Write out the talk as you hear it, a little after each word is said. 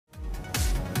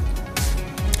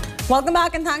Welcome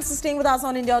back and thanks for staying with us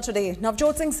on India Today.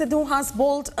 Navjot Singh Sidhu has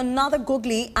bowled another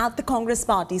googly at the Congress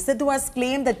party. Sidhu has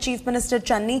claimed that Chief Minister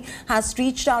Channi has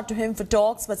reached out to him for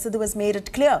talks, but Sidhu has made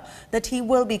it clear that he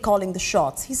will be calling the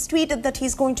shots. He's tweeted that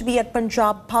he's going to be at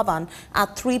Punjab Bhavan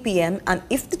at 3 p.m. and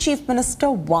if the Chief Minister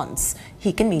wants,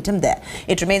 he can meet him there.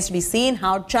 It remains to be seen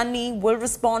how Channi will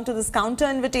respond to this counter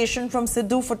invitation from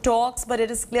Sidhu for talks, but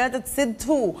it is clear that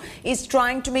Sidhu is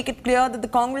trying to make it clear that the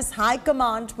Congress High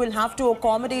Command will have to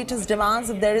accommodate his demands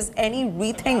if there is any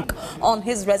rethink on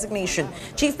his resignation.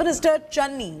 Chief Minister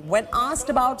Channi, when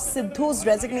asked about Sidhu's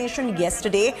resignation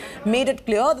yesterday, made it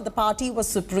clear that the party was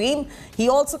supreme. He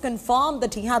also confirmed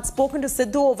that he had spoken to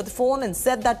Sidhu over the phone and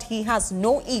said that he has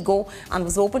no ego and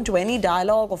was open to any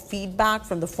dialogue or feedback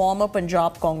from the former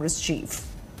Punjab Congress chief.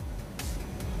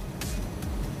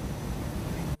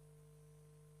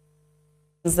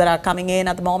 That are coming in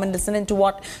at the moment. Listening to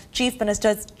what Chief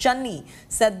Minister Channi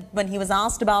said when he was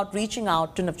asked about reaching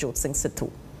out to Navjot Singh Sidhu.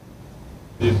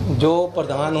 जो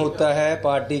प्रधान होता है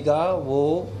party का वो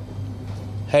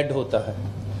head होता है,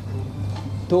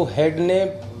 तो head ने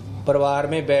परिवार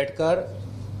में बैठकर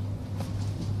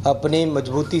अपनी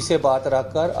मजबूती से बात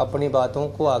रखकर अपनी बातों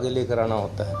को आगे लेकर आना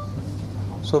होता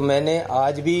है। सो मैंने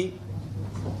आज भी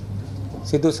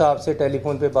सिद्धू साहब से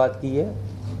टेलीफोन पे बात की है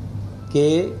कि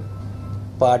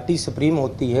पार्टी सुप्रीम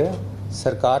होती है,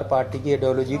 सरकार पार्टी की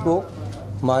आइडियोलॉजी को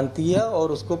मानती है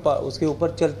और उसके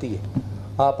ऊपर चलती है।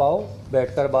 आप आओ,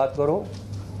 बैठकर बात करो।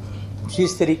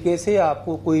 जिस तरीके से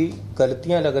आपको कोई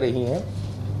गलतियां लग रही हैं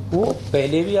वो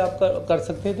पहले भी आप कर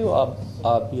सकते थे,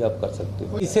 आप भी आप कर सकते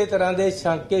हो। इसी तरह के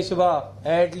शंके सुभाव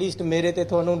एटलीस्ट मेरे ते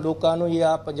ਤੁਹਾਨੂੰ ਲੋਕਾਂ ਨੂੰ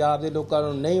ਜਾਂ ਪੰਜਾਬ ਦੇ ਲੋਕਾਂ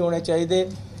ਨੂੰ नहीं होने चाहिए।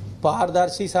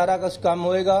 पारदर्शी सारा कुछ काम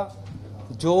होएगा।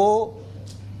 जो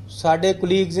ਸਾਡੇ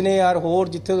ਕੁਲੀਗਸ ਨੇ यार होर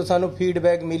जिथे तो सानू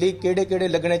फीडबैक मिली ਕਿਹੜੇ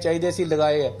लगने चाहिए ਅਸੀਂ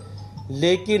लगाए है,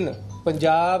 लेकिन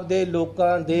पंजाब ਦੇ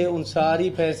ਲੋਕਾਂ ਦੇ ਅਨੁਸਾਰ ਹੀ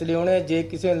फैसले होने। जे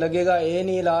किसी ਨੂੰ लगेगा ਇਹ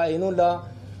नहीं ला ਇਹਨੂੰ ਲਾ,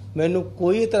 ਮੈਨੂੰ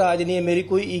कोई ਇਤਰਾਜ਼ नहीं है, मेरी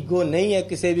कोई ईगो नहीं है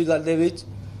किसी भी गल ਦੇ ਵਿੱਚ।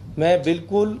 मैं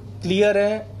बिल्कुल क्लीयर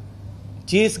है।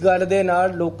 जिस गल ਦੇ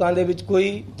ਨਾਲ ਲੋਕਾਂ ਦੇ ਵਿੱਚ कोई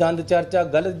दंद चर्चा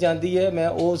गलत जाती है, मैं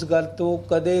उस गल तो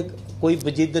कदे कोई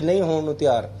वजिद नहीं होने ਨੂੰ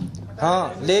ਤਿਆਰ।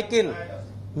 हाँ, लेकिन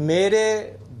मेरे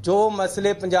जो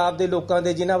मसले पंजाब के लोगों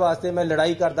के जिन्हों वास्ते मैं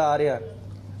लड़ाई करता आ रहा,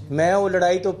 मैं वो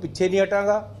लड़ाई तो पिछे नहीं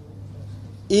हटांगा।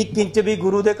 एक इंच भी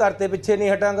गुरु के घर के पिछे नहीं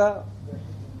हटांगा।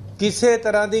 किसी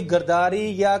तरह की गरदारी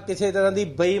या किसी तरह की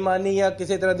बेईमानी या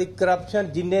किसी तरह की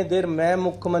करप्शन जिन्ने देर मैं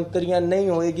मुख्यमंत्री नहीं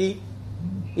होएगी,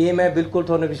 ये मैं बिल्कुल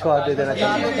थोड़ा विश्वास दे देना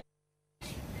चाहता हूँ।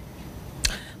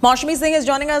 Maushami Singh is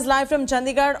joining us live from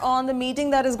Chandigarh on the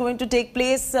meeting that is going to take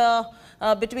place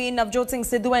between Navjot Singh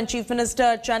Sidhu and Chief Minister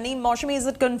Channi. Maushami, is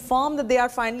it confirmed that they are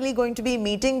finally going to be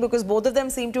meeting, because both of them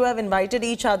seem to have invited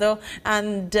each other,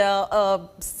 and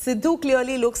Sidhu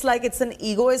clearly looks like it's an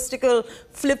egoistical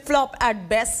flip-flop at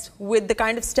best with the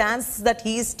kind of stance that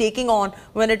he is taking on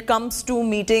when it comes to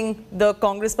meeting the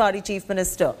Congress Party Chief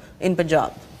Minister in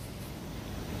Punjab?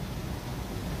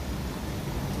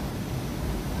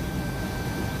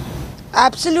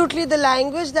 Absolutely. The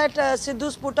language that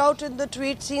Sidhu's put out in the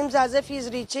tweet seems as if he's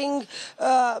reaching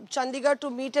Chandigarh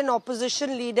to meet an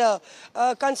opposition leader.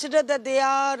 Consider that they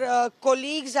are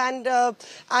colleagues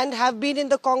and have been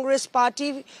in the Congress party,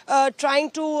 trying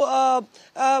to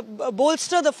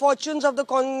bolster the fortunes of the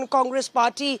Congress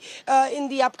party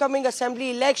in the upcoming assembly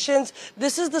elections.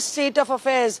 This is the state of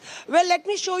affairs. Well,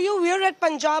 let me show you. We're at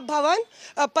Punjab Bhavan.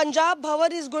 Punjab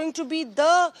Bhavan is going to be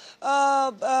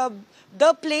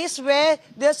the place where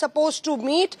they're supposed to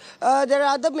meet. There are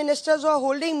other ministers who are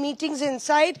holding meetings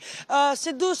inside.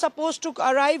 Sidhu is supposed to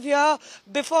arrive here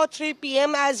before 3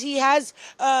 p.m. as he has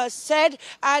said,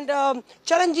 and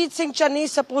Charanjit Singh Channi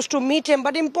is supposed to meet him.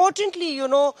 But importantly,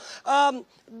 you know,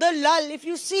 the lull, if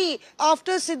you see,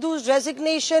 after Sidhu's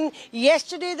resignation,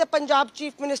 yesterday the Punjab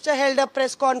Chief Minister held a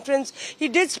press conference. He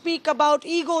did speak about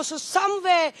ego. So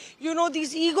somewhere, you know,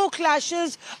 these ego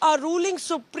clashes are ruling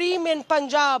supreme in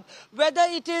Punjab. Whether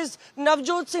it is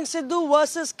Navjot Singh Sidhu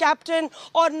versus captain,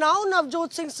 or now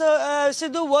Navjot Singh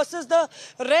Sidhu versus the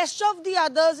rest of the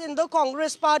others in the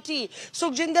Congress party.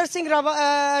 Sukhjinder Singh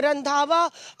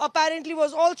Randhawa apparently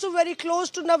was also very close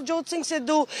to Navjot Singh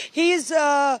Sidhu.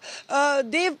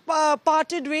 They've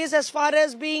parted ways as far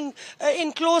as being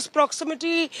in close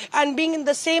proximity and being in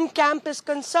the same camp is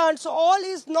concerned. So all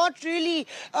is not really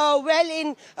well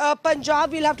in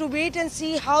Punjab. We'll have to wait and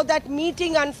see how that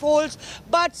meeting unfolds.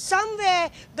 But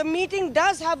somewhere the meeting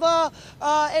does have a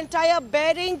entire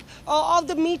bearing of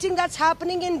the meeting that's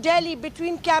happening in Delhi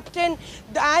between Captain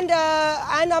and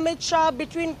Amit Shah,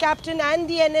 between Captain and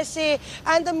the NSA,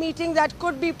 and the meeting that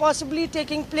could be possibly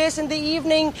taking place in the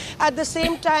evening at the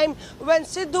same time when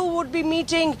Sidhu would be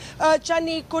meeting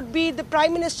Channi, could be the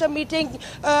Prime Minister meeting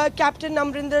Captain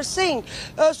Amrinder Singh.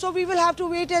 So we will have to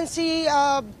wait and see,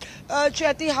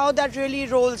 Chaiti, how that really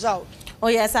rolls out. Oh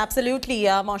yes, absolutely.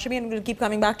 Maushami, I'm going to keep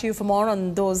coming back to you for more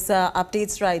on those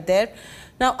updates right there.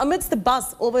 Now, amidst the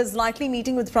buzz over his likely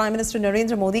meeting with Prime Minister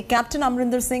Narendra Modi, Captain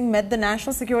Amrinder Singh met the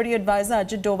National Security Advisor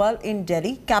Ajit Doval in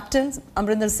Delhi. Captain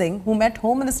Amrinder Singh, who met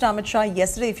Home Minister Amit Shah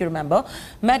yesterday, if you remember,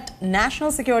 met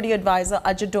National Security Advisor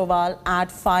Ajit Doval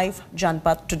at 5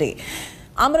 Janpath today.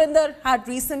 Amrinder had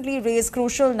recently raised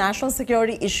crucial national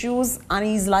security issues and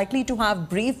he's likely to have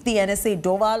briefed the NSA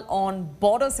Doval on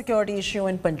border security issue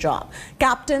in Punjab.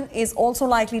 Captain is also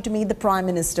likely to meet the Prime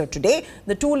Minister today.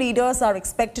 The two leaders are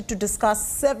expected to discuss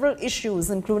several issues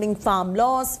including farm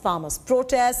laws, farmers'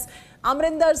 protests.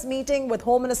 Amrinder's meeting with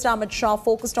Home Minister Amit Shah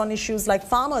focused on issues like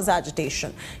farmers'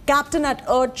 agitation. Captain had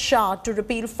urged Shah to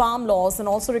repeal farm laws and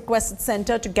also requested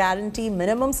centre to guarantee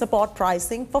minimum support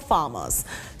pricing for farmers.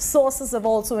 Sources have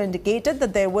also indicated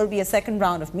that there will be a second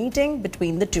round of meeting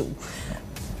between the two.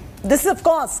 This is, of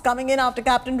course, coming in after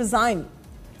Captain resigned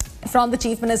from the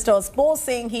Chief Minister's post,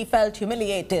 saying he felt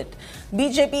humiliated.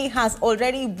 BJP has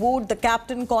already wooed the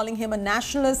Captain, calling him a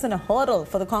nationalist and a hurdle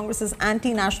for the Congress's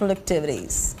anti-national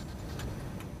activities.